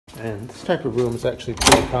And this type of room is actually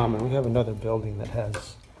pretty common. We have another building that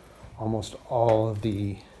has almost all of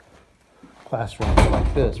the classrooms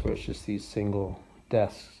like this, where it's just these single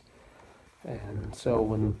desks. And so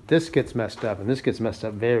when this gets messed up, and this gets messed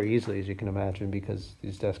up very easily, as you can imagine, because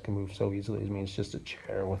these desks can move so easily. I mean, it's just a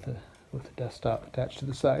chair with a desktop attached to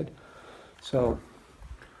the side. So,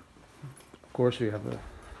 of course, we have a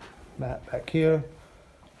mat back here.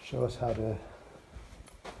 Show us how to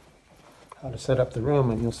set up the room,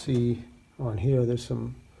 and you'll see on here there's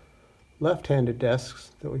some left-handed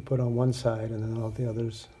desks that we put on one side, and then all the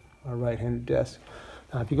others are right-handed desks.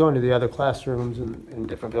 Now, if you go into the other classrooms in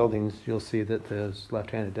different buildings, you'll see that those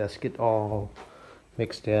left-handed desks get all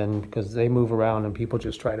mixed in because they move around and people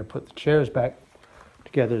just try to put the chairs back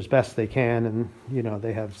together as best they can. And, you know,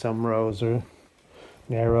 they have some rows are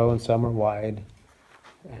narrow and some are wide,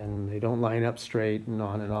 and they don't line up straight and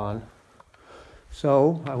on and on.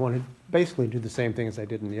 So I want to basically do the same thing as I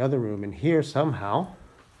did in the other room in here somehow.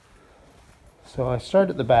 So I start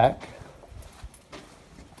at the back,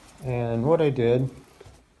 and what I did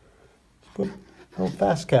put a little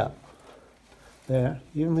fast cap there,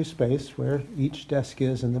 evenly spaced where each desk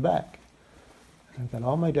is in the back. I've got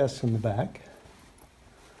all my desks in the back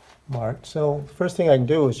marked. So the first thing I can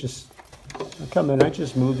do is just come in. I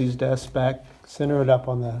just move these desks back, center it up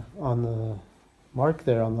on the mark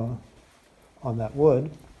there on that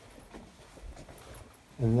wood,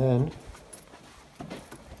 and then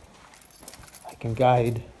I can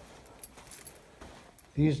guide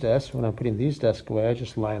these desks. When I'm putting these desks away, I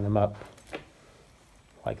just line them up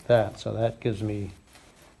like that. So that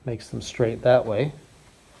makes them straight that way.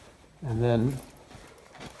 And then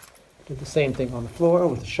do the same thing on the floor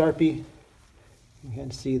with a Sharpie. You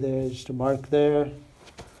can see there, just a mark there,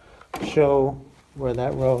 show where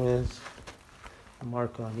that row is, a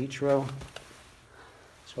mark on each row.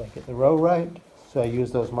 So I get the row right. So I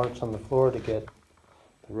use those marks on the floor to get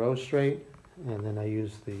the row straight. And then I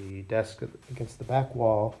use the desk against the back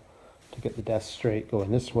wall to get the desk straight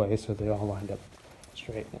going this way, so they're all lined up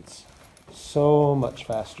straight. And it's so much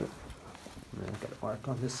faster. And then I've got a mark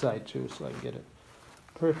on this side too, so I can get it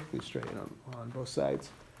perfectly straight on both sides.